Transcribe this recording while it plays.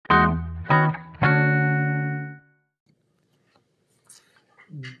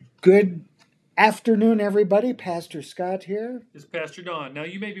Good afternoon, everybody. Pastor Scott here. It's Pastor Don. Now,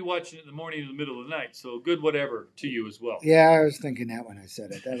 you may be watching it in the morning or the middle of the night, so good whatever to you as well. Yeah, I was thinking that when I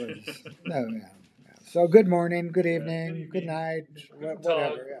said it. That was no, yeah. So good morning, good evening, good night,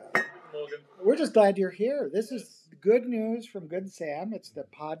 whatever. Yeah. Logan. We're just glad you're here. This is good news from Good Sam. It's the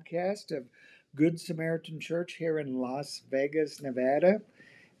podcast of Good Samaritan Church here in Las Vegas, Nevada.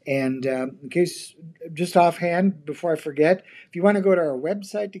 And in case, just offhand, before I forget, if you want to go to our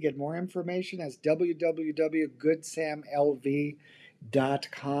website to get more information, that's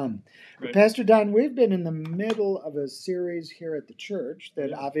www.goodsamlv.com. But Pastor Don, we've been in the middle of a series here at the church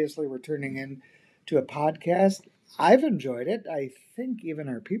that obviously we're turning into a podcast. I've enjoyed it. I think even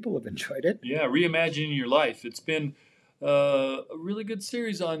our people have enjoyed it. Yeah, reimagining your life. It's been a really good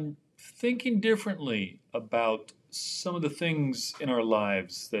series on thinking differently about some of the things in our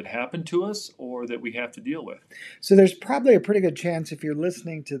lives that happen to us or that we have to deal with. So there's probably a pretty good chance if you're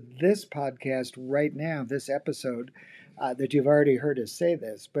listening to this podcast right now, this episode, that you've already heard us say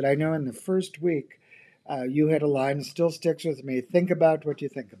this. But I know in the first week, you had a line that still sticks with me. Think about what you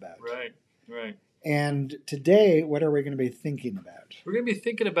think about. Right. And today, what are we going to be thinking about? We're going to be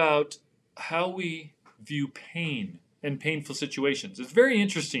thinking about how we view pain and painful situations. It's very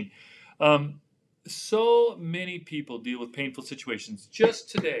interesting. So many people deal with painful situations. Just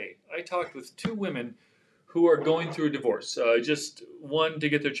today, I talked with two women who are going through a divorce. Just one to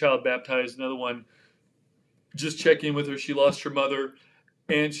get their child baptized, another one just checking with her. She lost her mother,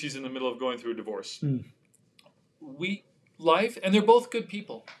 and she's in the middle of going through a divorce. Life, and they're both good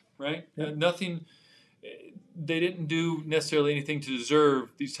people, right? Yep. They didn't do necessarily anything to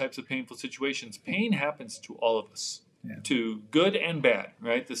deserve these types of painful situations. Pain happens to all of us. Yeah. To good and bad,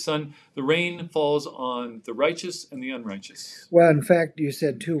 right? The rain falls on the righteous and the unrighteous. Well, in fact, you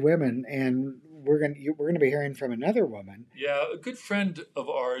said two women, and we're going to be hearing from another woman. Yeah, a good friend of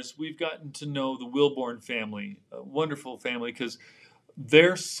ours. We've gotten to know the Wilborn family, a wonderful family, because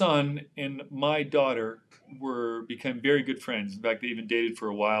their son and my daughter became very good friends. In fact, they even dated for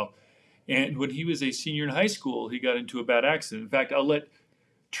a while. And when he was a senior in high school, he got into a bad accident. In fact, I'll let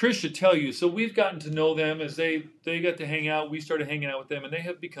Tricia tell you. So we've gotten to know them as they got to hang out. We started hanging out with them, and they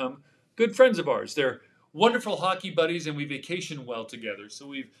have become good friends of ours. They're wonderful hockey buddies, and we vacation well together.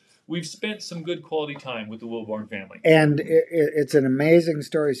 So we've spent some good quality time with the Wilborn family. And it's an amazing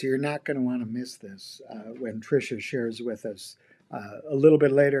story, so you're not going to want to miss this when Tricia shares with us a little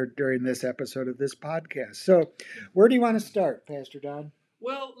bit later during this episode of this podcast. So where do you want to start, Pastor Don?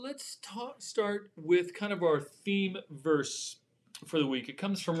 Well, let's start with kind of our theme verse for the week. It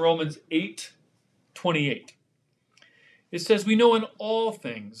comes from Romans 8:28. It says, "We know in all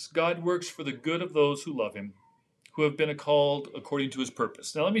things God works for the good of those who love him, who have been called according to his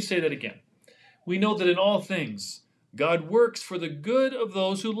purpose." Now let me say that again. We know that in all things God works for the good of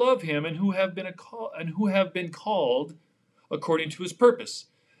those who love him and who have been called according to his purpose.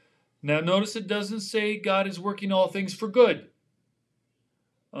 Now notice it doesn't say God is working all things for good.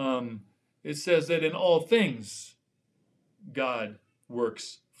 It says that in all things God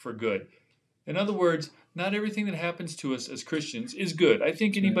works for good. In other words, not everything that happens to us as Christians is good. I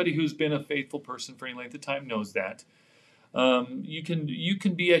think anybody who's been a faithful person for any length of time knows that. You can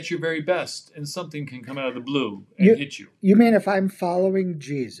be at your very best, and something can come out of the blue and hit you. You mean if I'm following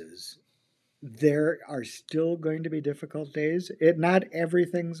Jesus, there are still going to be difficult days? Not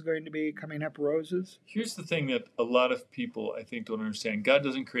everything's going to be coming up roses? Here's the thing that a lot of people, I think, don't understand. God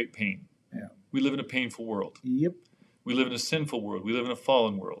doesn't create pain. Yeah. We live in a painful world. Yep. We live in a sinful world. We live in a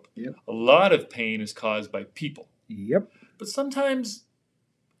fallen world. Yep. A lot of pain is caused by people. Yep. But sometimes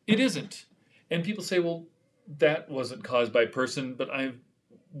it isn't. And people say, well, that wasn't caused by a person, but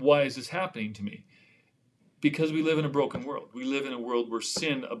why is this happening to me? Because we live in a broken world. We live in a world where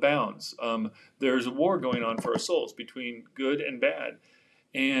sin abounds. There's a war going on for our souls between good and bad.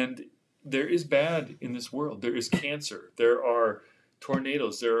 And there is bad in this world. There is cancer. There are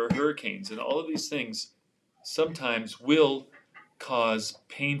tornadoes. There are hurricanes. And all of these things sometimes will cause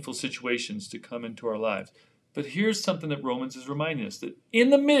painful situations to come into our lives. But here's something that Romans is reminding us, that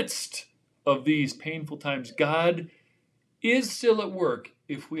in the midst of these painful times, God is still at work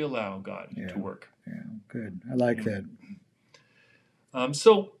if we allow God to work. Yeah, good. I like that.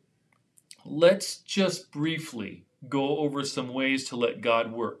 So let's just briefly go over some ways to let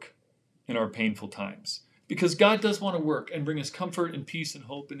God work in our painful times. Because God does want to work and bring us comfort and peace and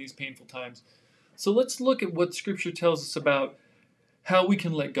hope in these painful times. So let's look at what Scripture tells us about how we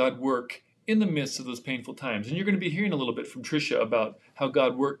can let God work in the midst of those painful times. And you're going to be hearing a little bit from Tricia about how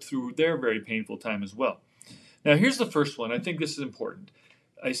God worked through their very painful time as well. Now, here's the first one. I think this is important.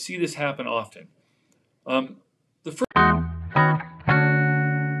 I see this happen often.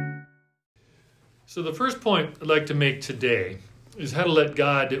 So the first point I'd like to make today is how to let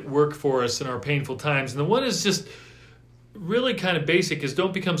God work for us in our painful times. And the one is just really kind of basic, is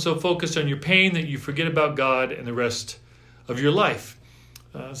don't become so focused on your pain that you forget about God and the rest of your life.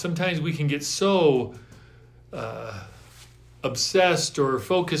 Sometimes we can get so obsessed or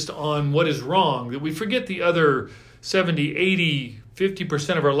focused on what is wrong that we forget the other 70, 80,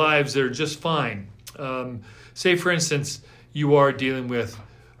 50% of our lives that are just fine. Say, for instance, you are dealing with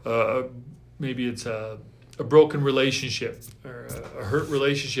maybe it's a broken relationship or a hurt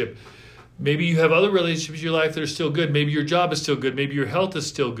relationship. Maybe you have other relationships in your life that are still good. Maybe your job is still good. Maybe your health is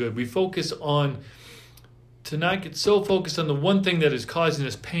still good. We focus on to not get so focused on the one thing that is causing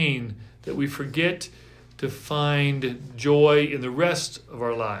us pain that we forget to find joy in the rest of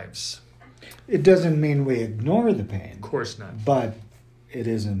our lives. It doesn't mean we ignore the pain. Of course not. But it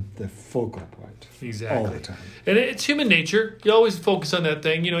isn't the focal point. Exactly. All the time. And it's human nature. You always focus on that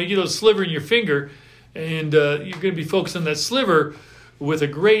thing. You get a sliver in your finger, and you're going to be focused on that sliver with a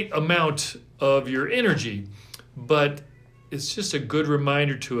great amount of your energy. But it's just a good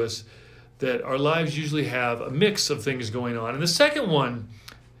reminder to us that our lives usually have a mix of things going on. And the second one,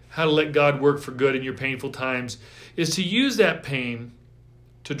 how to let God work for good in your painful times, is to use that pain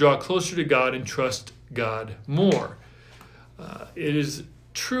to draw closer to God and trust God more. It is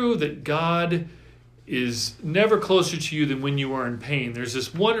true that God is never closer to you than when you are in pain. There's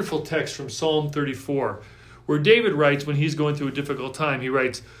this wonderful text from Psalm 34 where David writes when he's going through a difficult time, he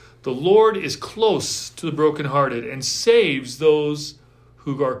writes, "The Lord is close to the brokenhearted and saves those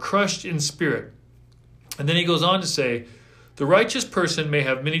who are crushed in spirit." And then he goes on to say, "The righteous person may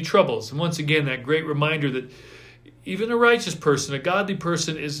have many troubles." And once again, that great reminder that even a righteous person, a godly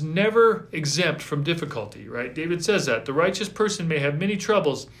person, is never exempt from difficulty, right? David says that. The righteous person may have many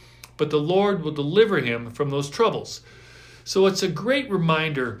troubles, but the Lord will deliver him from those troubles. So it's a great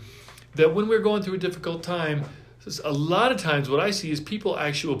reminder that when we're going through a difficult time, a lot of times what I see is people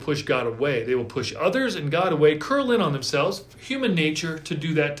actually will push God away. They will push others and God away, curl in on themselves. Human nature to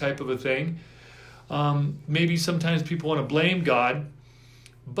do that type of a thing. Maybe sometimes people want to blame God,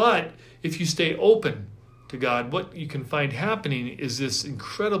 but if you stay open to God, what you can find happening is this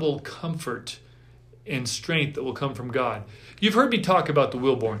incredible comfort and strength that will come from God. You've heard me talk about the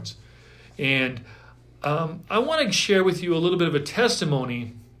Wilborns, and I want to share with you a little bit of a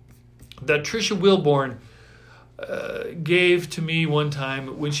testimony that Tricia Wilborn gave to me one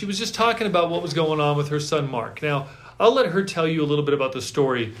time when she was just talking about what was going on with her son Mark. Now, I'll let her tell you a little bit about the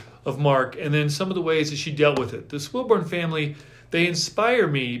story of Mark and then some of the ways that she dealt with it. This Wilborn family, they inspire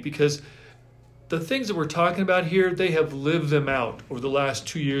me because the things that we're talking about here, they have lived them out over the last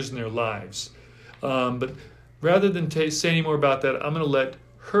 2 years in their lives. But rather than say any more about that, I'm going to let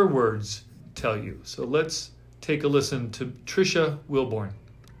her words tell you. So let's take a listen to Tricia Wilborn.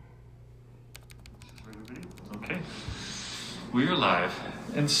 Okay, we're live.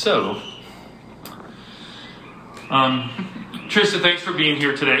 And so, Tricia, thanks for being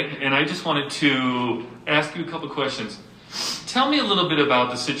here today. And I just wanted to ask you a couple questions. Tell me a little bit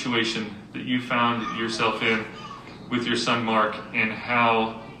about the situation that you found yourself in with your son Mark and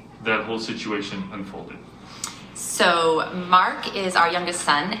how that whole situation unfolded. So Mark is our youngest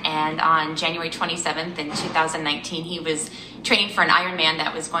son, and on January 27th in 2019, he was training for an Ironman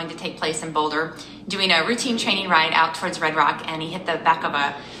that was going to take place in Boulder, doing a routine training ride out towards Red Rock, and he hit the back of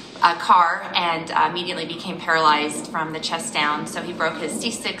a car and immediately became paralyzed from the chest down. So he broke his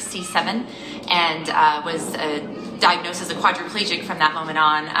C6, C7, and was diagnosed as a quadriplegic from that moment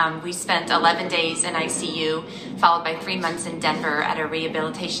on. We spent 11 days in ICU, followed by 3 months in Denver at a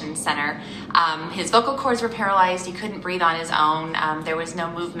rehabilitation center. His vocal cords were paralyzed. He couldn't breathe on his own. There was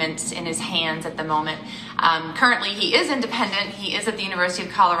no movement in his hands at the moment. Currently, he is independent. He is at the University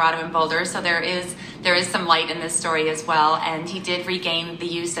of Colorado in Boulder, so there is some light in this story as well. And he did regain the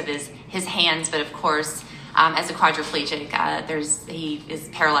use of his hands, but of course, as a quadriplegic, he is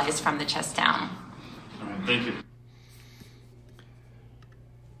paralyzed from the chest down. All right, thank you.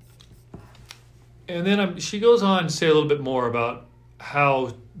 And then she goes on to say a little bit more about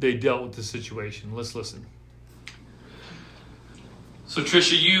how they dealt with the situation. Let's listen. So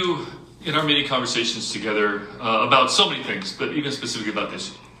Tricia, you, in our many conversations together about so many things, but even specifically about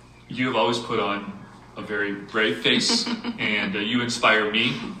this, you have always put on a very brave face, and you inspire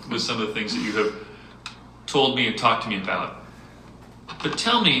me with some of the things that you have told me and talked to me about. But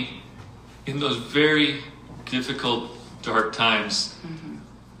tell me, in those very difficult, dark times,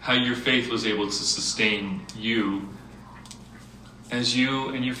 how your faith was able to sustain you as you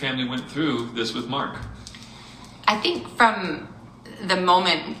and your family went through this with Mark. I think from the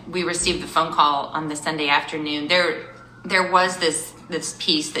moment we received the phone call on the Sunday afternoon, there was this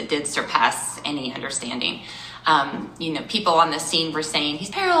peace that did surpass any understanding. People on the scene were saying, he's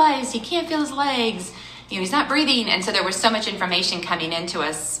paralyzed, he can't feel his legs, he's not breathing. And so there was so much information coming into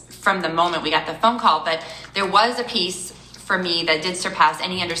us from the moment we got the phone call, but there was a peace for me that did surpass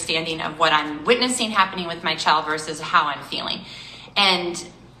any understanding of what I'm witnessing happening with my child versus how I'm feeling. And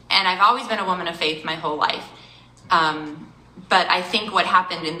I've always been a woman of faith my whole life. But I think what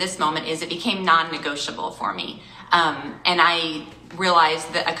happened in this moment is it became non-negotiable for me. And I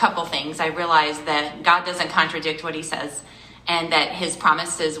realized that a couple things. I realized that God doesn't contradict what he says, and that his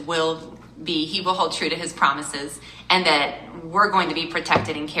promises he will hold true to his promises, and that we're going to be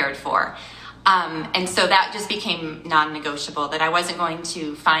protected and cared for. And so that just became non-negotiable, that I wasn't going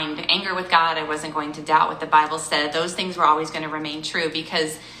to find anger with God. I wasn't going to doubt what the Bible said. Those things were always going to remain true,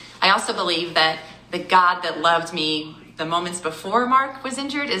 because I also believe that the God that loved me the moments before Mark was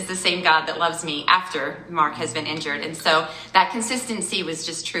injured is the same God that loves me after Mark has been injured. And so that consistency was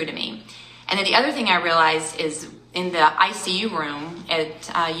just true to me. And then the other thing I realized is in the ICU room at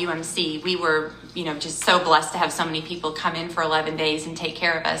UMC, we were, just so blessed to have so many people come in for 11 days and take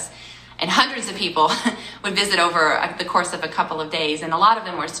care of us. And hundreds of people would visit over the course of a couple of days, and a lot of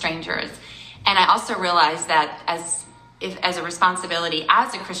them were strangers. And I also realized that as a responsibility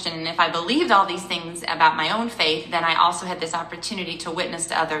as a Christian, and if I believed all these things about my own faith, then I also had this opportunity to witness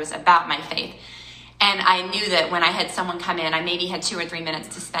to others about my faith. And I knew that when I had someone come in, I maybe had 2 or 3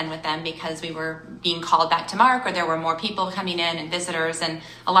 minutes to spend with them because we were being called back to Mark, or there were more people coming in and visitors, and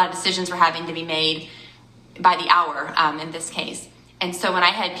a lot of decisions were having to be made by the hour in this case. And so when I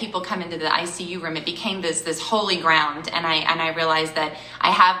had people come into the ICU room, it became this holy ground. And I realized that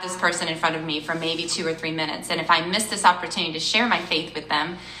I have this person in front of me for maybe 2 or 3 minutes. And if I miss this opportunity to share my faith with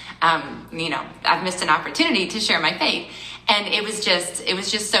them, I've missed an opportunity to share my faith. And it was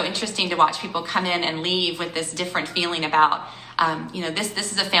just so interesting to watch people come in and leave with this different feeling about,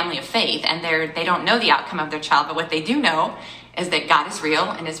 this is a family of faith, and they don't know the outcome of their child, but what they do know is that God is real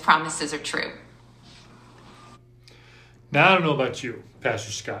and his promises are true. Now, I don't know about you,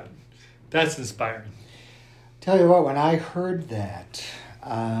 Pastor Scott. That's inspiring. Tell you what, when I heard that,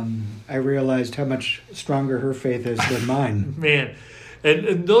 I realized how much stronger her faith is than mine. Man,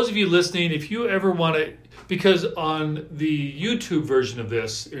 and those of you listening, if you ever want to, because on the YouTube version of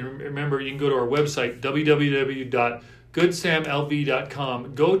this, remember, you can go to our website,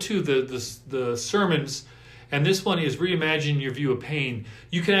 www.goodsamlv.com, go to the sermons, and this one is Reimagine Your View of Pain.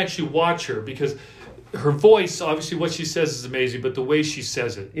 You can actually watch her, because her voice, obviously what she says is amazing, but the way she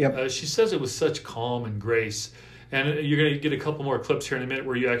says it, she says it with such calm and grace. And you're going to get a couple more clips here in a minute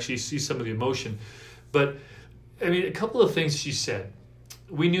where you actually see some of the emotion. But, a couple of things she said.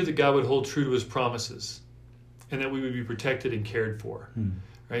 We knew that God would hold true to his promises and that we would be protected and cared for.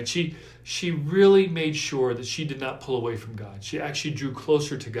 Right? She really made sure that she did not pull away from God. She actually drew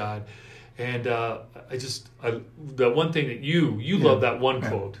closer to God. And that one thing that you love, that one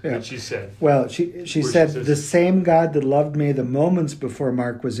quote that she said. Well, she said, the same God that loved me the moments before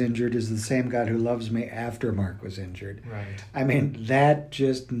Mark was injured is the same God who loves me after Mark was injured. Right. That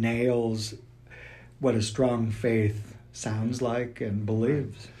just nails what a strong faith sounds like and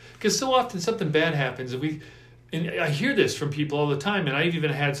believes. Because so often something bad happens, and I hear this from people all the time, and I've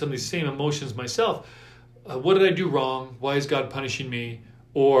even had some of these same emotions myself. What did I do wrong? Why is God punishing me?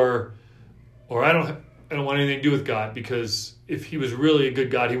 Or I don't want anything to do with God, because if he was really a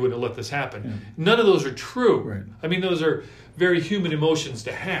good God, he wouldn't have let this happen. Yeah. None of those are true. Right. Those are very human emotions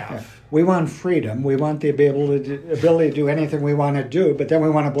to have. Yeah. We want freedom. We want the ability to do anything we want to do, but then we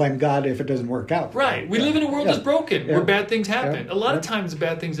want to blame God if it doesn't work out. Right. We live in a world that's broken, where bad things happen. A lot of times the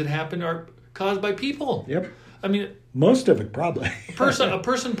bad things that happen are caused by people. Yep. Most of it probably. a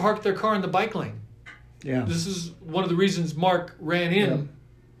person parked their car in the bike lane. Yeah. This is one of the reasons Mark ran in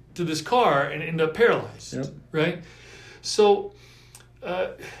to this car and ended up paralyzed, right? So,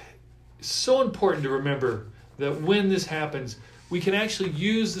 so important to remember that when this happens, we can actually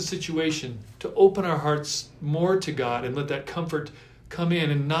use the situation to open our hearts more to God and let that comfort come in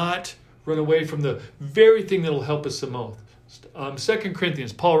and not run away from the very thing that will help us the most. 2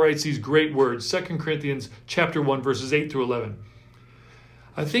 Corinthians, Paul writes these great words, 2 Corinthians chapter 1, verses 8 through 11.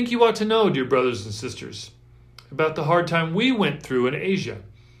 I think you ought to know, dear brothers and sisters, about the hard time we went through in Asia.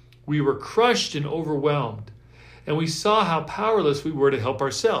 We were crushed and overwhelmed, and we saw how powerless we were to help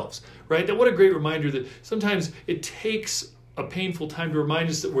ourselves, right? What a great reminder that sometimes it takes a painful time to remind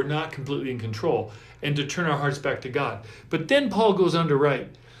us that we're not completely in control and to turn our hearts back to God. But then Paul goes on to write,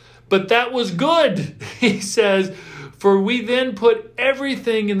 but that was good, he says, for we then put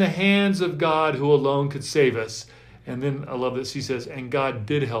everything in the hands of God who alone could save us. And then I love this, he says, and God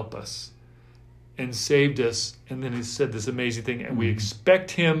did help us. and saved us. And then he said this amazing thing, and we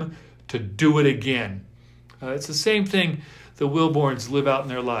expect him to do it again. It's the same thing the Wilborns live out in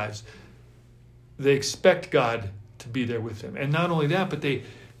their lives. They expect God to be there with them. And not only that, but they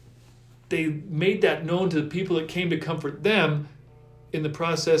made that known to the people that came to comfort them. In the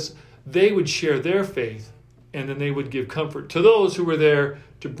process, they would share their faith, and then they would give comfort to those who were there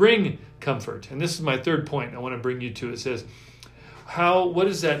to bring comfort. And this is my third point I want to bring you to. It says, what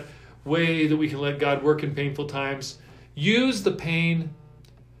is that way that we can let God work in painful times? Use the pain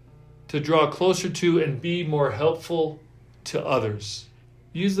to draw closer to and be more helpful to others.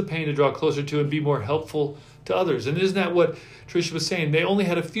 Use the pain to draw closer to and be more helpful to others. And isn't that what Tricia was saying? They only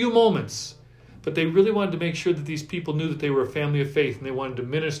had a few moments, but they really wanted to make sure that these people knew that they were a family of faith, and they wanted to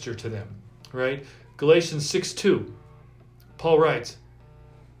minister to them, right? Galatians 6:2, Paul writes,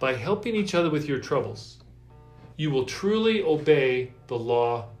 by helping each other with your troubles, you will truly obey the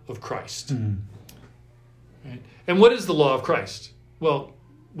law of Christ. Right? And what is the law of Christ? Well,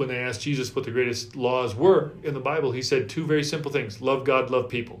 when they asked Jesus what the greatest laws were in the Bible, he said two very simple things: love God, love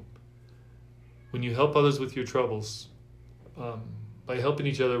people. When you help others with your troubles, by helping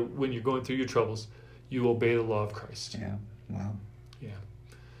each other when you're going through your troubles, you obey the law of Christ. Yeah. Wow. Yeah.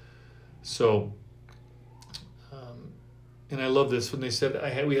 So, and I love this when they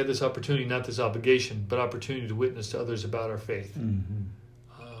said we had this opportunity, not this obligation, but opportunity to witness to others about our faith.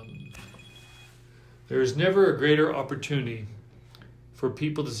 There is never a greater opportunity for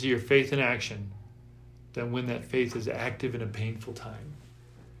people to see your faith in action than when that faith is active in a painful time.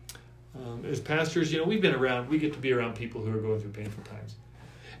 As pastors, we get to be around people who are going through painful times.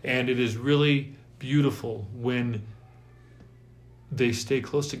 And it is really beautiful when they stay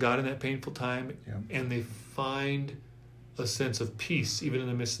close to God in that painful time, and they find a sense of peace even in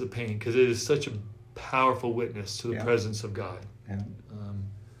the midst of the pain, because it is such a powerful witness to the presence of God.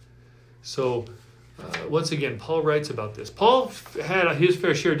 Once again, Paul writes about this. Paul had his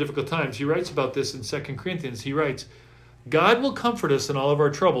fair share of difficult times. He writes about this in 2 Corinthians. He writes, God will comfort us in all of our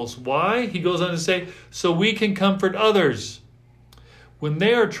troubles. Why? He goes on to say, so we can comfort others. When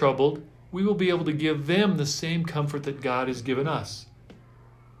they are troubled, we will be able to give them the same comfort that God has given us.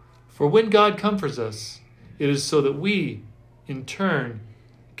 For when God comforts us, it is so that we, in turn,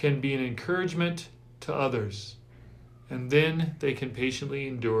 can be an encouragement to others. And then they can patiently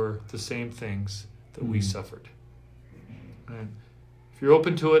endure the same things that we suffered. And if you're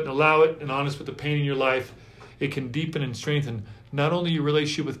open to it and allow it and honest with the pain in your life, it can deepen and strengthen not only your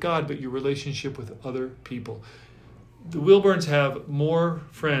relationship with God, but your relationship with other people. The Wilburns have more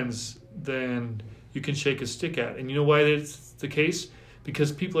friends than you can shake a stick at. And you know why that's the case?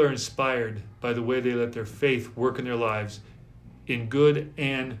 Because people are inspired by the way they let their faith work in their lives in good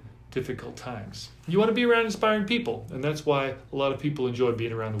and difficult times. You want to be around inspiring people, and that's why a lot of people enjoy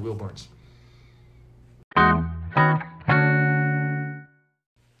being around the Wilburns.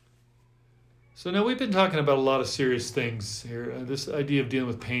 So now we've been talking about a lot of serious things here. This idea of dealing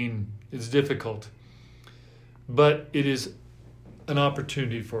with pain is difficult, but it is an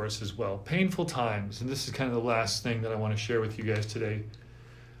opportunity for us as well. Painful times, and this is kind of the last thing that I want to share with you guys today.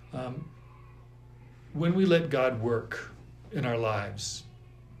 When we let God work in our lives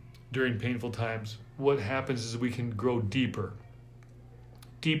during painful times, what happens is we can grow deeper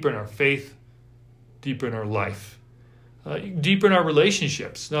in our faith, deeper in our life. Deeper in our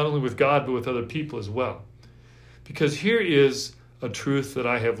relationships, not only with God, but with other people as well. Because here is a truth that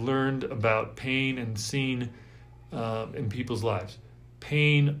I have learned about pain and seen in people's lives.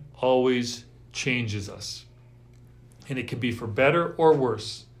 Pain always changes us. And it can be for better or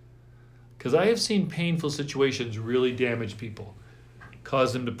worse. Because I have seen painful situations really damage people.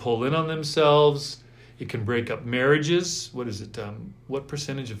 Cause them to pull in on themselves. It can break up marriages. What is it? What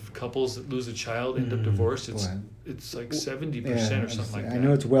percentage of couples that lose a child end up divorced? It's like 70% or something like that. I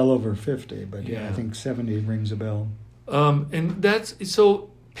know it's well over 50, but I think 70 rings a bell. And so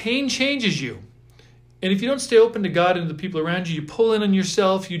pain changes you. And if you don't stay open to God and the people around you, you pull in on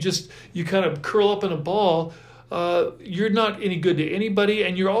yourself, you kind of curl up in a ball, you're not any good to anybody,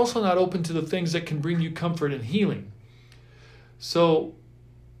 and you're also not open to the things that can bring you comfort and healing. So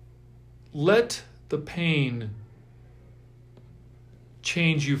let the pain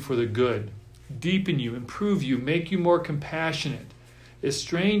change you for the good, deepen you, improve you, make you more compassionate, as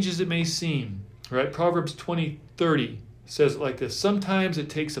strange as it may seem. Right? Proverbs 20:30 says it like this: sometimes it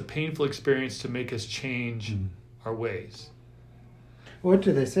takes a painful experience to make us change our ways. What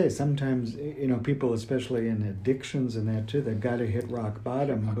do they say? Sometimes, people, especially in addictions and that too, they've got to hit rock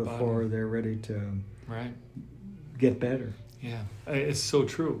bottom before they're ready to get better. Yeah, it's so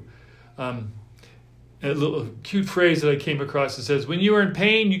true. A little cute phrase that I came across that says, when you are in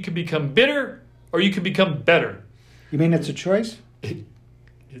pain, you can become bitter or you can become better. You mean it's a choice?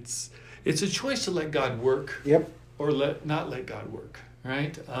 It's a choice to let God work. Yep. Or not let God work,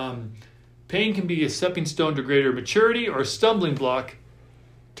 right? Pain can be a stepping stone to greater maturity or a stumbling block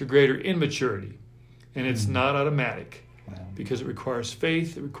to greater immaturity. And it's not automatic because it requires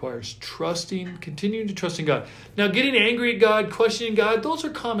faith. It requires continuing to trust in God. Now, getting angry at God, questioning God, those are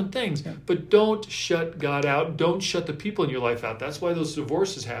common things. Yeah. But don't shut God out. Don't shut the people in your life out. That's why those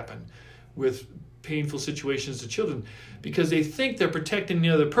divorces happen with painful situations to children, because they think they're protecting the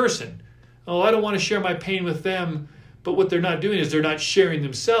other person. Oh, I don't want to share my pain with them. But what they're not doing is they're not sharing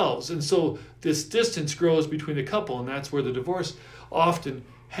themselves. And so this distance grows between the couple, and that's where the divorce often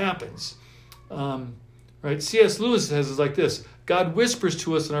happens. Right? C.S. Lewis says it like this: God whispers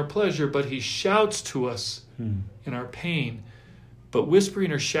to us in our pleasure, but he shouts to us in our pain. But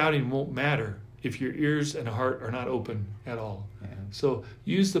whispering or shouting won't matter if your ears and heart are not open at all. Yeah. So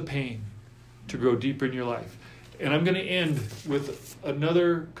use the pain to grow deeper in your life. And I'm going to end with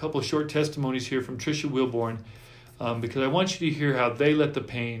another couple of short testimonies here from Tricia Wilborn, because I want you to hear how they let the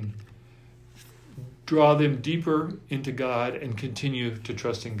pain draw them deeper into God and continue to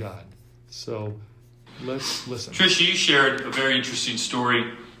trust in God. So let's listen. Tricia, you shared a very interesting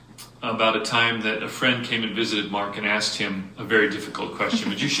story about a time that a friend came and visited Mark and asked him a very difficult question.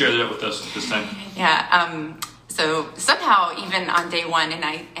 Would you share that with us at this time? Yeah. So somehow, even on day one in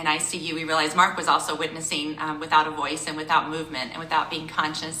ICU, we realized Mark was also witnessing without a voice and without movement and without being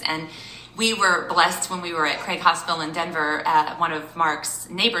conscious. And we were blessed when we were at Craig Hospital in Denver. One of Mark's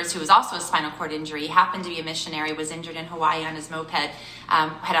neighbors, who was also a spinal cord injury, happened to be a missionary, was injured in Hawaii on his moped,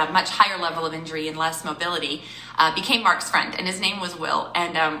 had a much higher level of injury and less mobility, became Mark's friend, and his name was Will.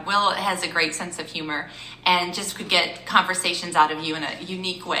 And Will has a great sense of humor and just could get conversations out of you in a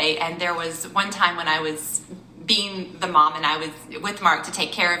unique way. And there was one time when I was being the mom and I was with Mark to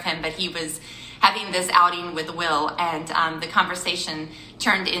take care of him, but he was having this outing with Will, and the conversation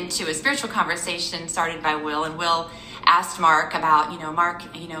turned into a spiritual conversation started by Will. And Will asked Mark about, Mark,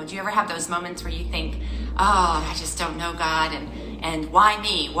 do you ever have those moments where you think, oh, I just don't know God, and why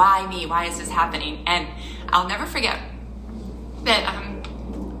me? Why me? Why is this happening? And I'll never forget that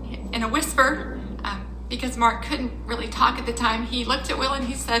in a whisper, because Mark couldn't really talk at the time, he looked at Will and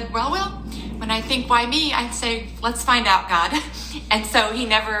he said, well, Will, when I think why me, I'd say, let's find out, God. And so he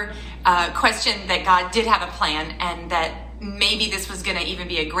never questioned that God did have a plan, and that maybe this was going to even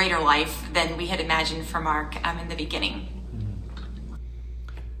be a greater life than we had imagined for Mark in the beginning.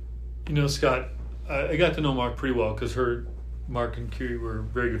 Scott, I got to know Mark pretty well because Mark and Kiri were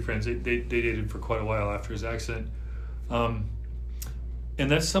very good friends. They dated for quite a while after his accident. And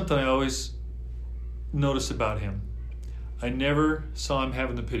that's something I always noticed about him. I never saw him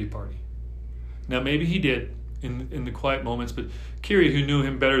having the pity party. Now, maybe he did in the quiet moments, but Kiri, who knew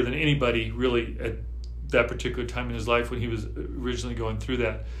him better than anybody really at that particular time in his life when he was originally going through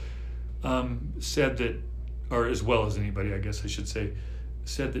that, said that, or as well as anybody, I guess I should say,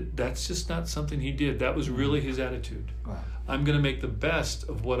 said that that's just not something he did. That was really his attitude. Wow. I'm going to make the best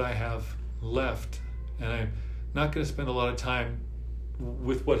of what I have left, and I'm not going to spend a lot of time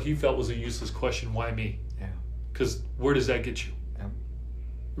with what he felt was a useless question, why me? Yeah. Because where does that get you? Yeah. It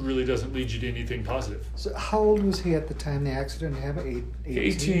really doesn't lead you to anything positive. So how old was he at the time the accident happened?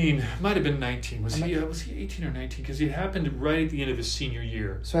 18. Might have been 19. Was he 18 or 19? Because it happened right at the end of his senior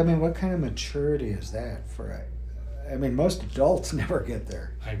year. So, what kind of maturity is that for... most adults never get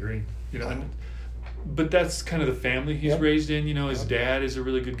there. I agree. But that's kind of the family he's raised in. His dad is a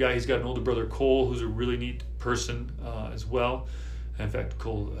really good guy. He's got an older brother, Cole, who's a really neat person as well. In fact,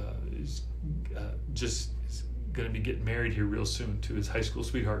 Cole is going to be getting married here real soon to his high school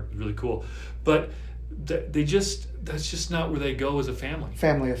sweetheart. Really cool. But that's just not where they go as a family.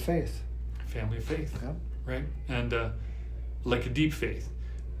 Family of faith. Family of faith, right? And like a deep faith.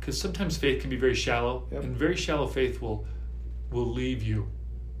 Because sometimes faith can be very shallow, and very shallow faith will leave you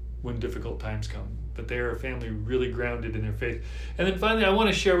when difficult times come. But they are a family really grounded in their faith. And then finally, I want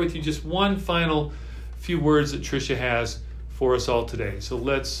to share with you just one final few words that Tricia has for us all today. So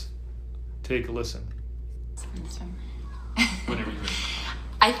let's take a listen. Whenever you're ready.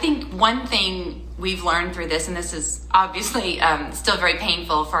 I think one thing we've learned through this, and this is obviously still very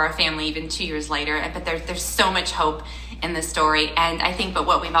painful for our family even 2 years later, but there's so much hope in this story. And I think, but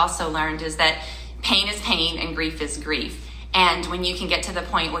what we've also learned is that pain is pain and grief is grief. And when you can get to the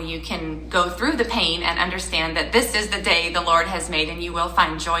point where you can go through the pain and understand that this is the day the Lord has made and you will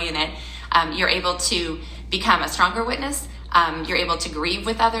find joy in it, you're able to become a stronger witness. You're able to grieve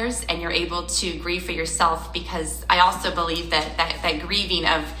with others, and you're able to grieve for yourself, because I also believe that grieving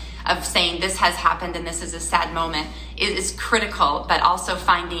of of saying this has happened and this is a sad moment is critical, but also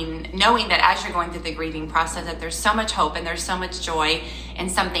knowing that as you're going through the grieving process, that there's so much hope and there's so much joy in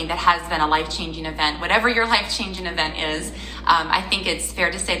something that has been a life-changing event. Whatever your life-changing event is, I think it's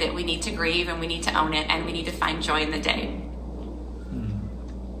fair to say that we need to grieve and we need to own it and we need to find joy in the day.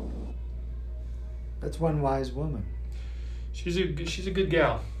 That's one wise woman. She's a good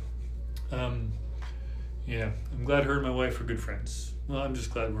gal. Yeah, I'm glad her and my wife are good friends. Well, I'm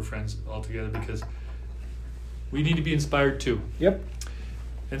just glad we're friends all together because we need to be inspired too. Yep.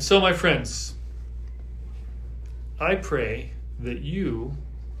 And so, my friends, I pray that you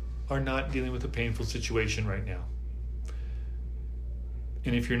are not dealing with a painful situation right now.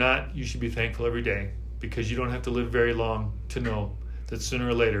 And if you're not, you should be thankful every day because you don't have to live very long to know that sooner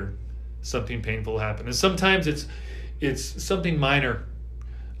or later something painful will happen. And sometimes it's something minor.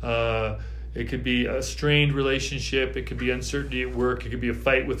 It could be a strained relationship. It could be uncertainty at work. It could be a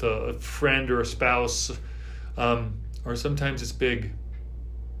fight with a friend or a spouse. Or sometimes it's big.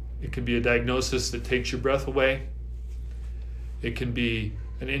 It can be a diagnosis that takes your breath away. It can be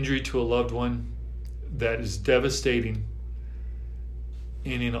an injury to a loved one that is devastating.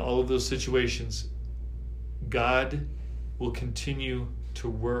 And in all of those situations, God will continue to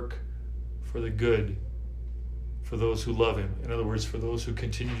work for the good for those who love him. In other words, for those who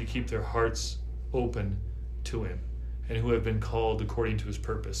continue to keep their hearts open to him and who have been called according to his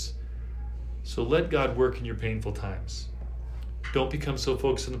purpose. So let God work in your painful times. Don't become so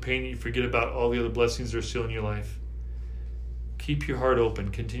focused on the pain that you forget about all the other blessings that are still in your life. Keep your heart open.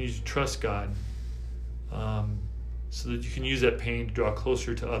 Continue to trust God so that you can use that pain to draw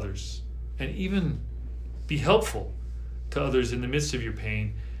closer to others and even be helpful to others in the midst of your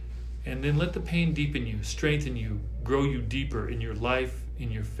pain. And then let the pain deepen you, strengthen you, grow you deeper in your life,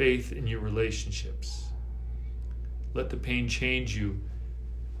 in your faith, in your relationships. Let the pain change you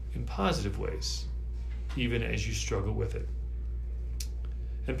in positive ways, even as you struggle with it.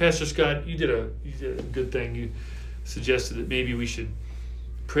 And Pastor Scott, you did a good thing. You suggested that maybe we should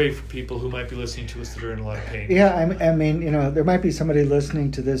pray for people who might be listening to us that are in a lot of pain. Yeah, I mean, there might be somebody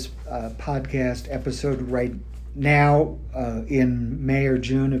listening to this podcast episode right now in May or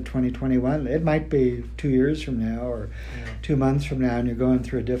June of 2021. It might be 2 years from now or 2 months from now, and you're going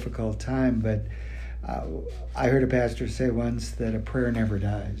through a difficult time. But I heard a pastor say once that a prayer never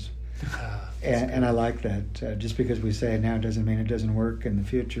dies. And I like that. Just because we say it now doesn't mean it doesn't work in the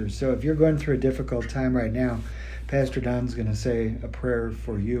future. So if you're going through a difficult time right now, Pastor Don's going to say a prayer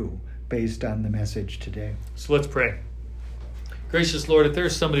for you based on the message today. So let's pray. Gracious Lord, if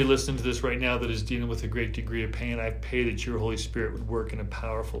there's somebody listening to this right now that is dealing with a great degree of pain, I pray that your Holy Spirit would work in a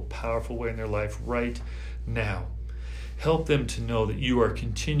powerful, powerful way in their life right now. Help them to know that you are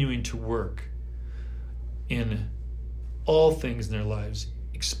continuing to work in all things in their lives,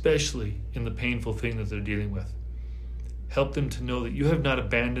 especially in the painful thing that they're dealing with. Help them to know that you have not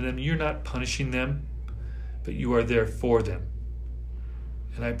abandoned them, you're not punishing them, but you are there for them.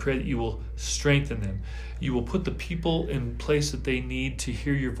 And I pray that you will strengthen them. You will put the people in place that they need to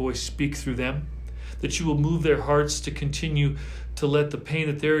hear your voice speak through them, that you will move their hearts to continue to let the pain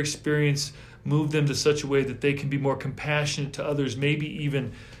that they're experiencing move them to such a way that they can be more compassionate to others, maybe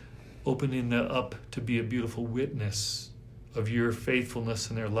even opening them up to be a beautiful witness of your faithfulness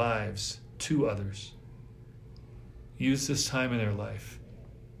in their lives to others. Use this time in their life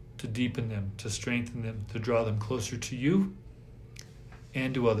to deepen them, to strengthen them, to draw them closer to you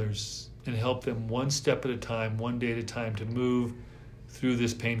and to others, and help them one step at a time, one day at a time, to move through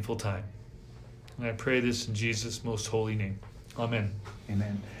this painful time. And I pray this in Jesus' most holy name. Amen.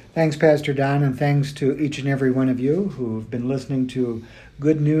 Amen. Thanks, Pastor Don, and thanks to each and every one of you who've been listening to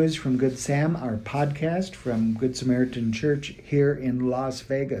Good News from Good Sam, our podcast from Good Samaritan Church here in Las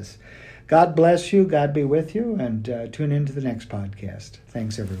Vegas. God bless you, God be with you, and tune in to the next podcast.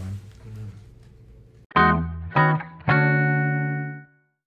 Thanks, everyone.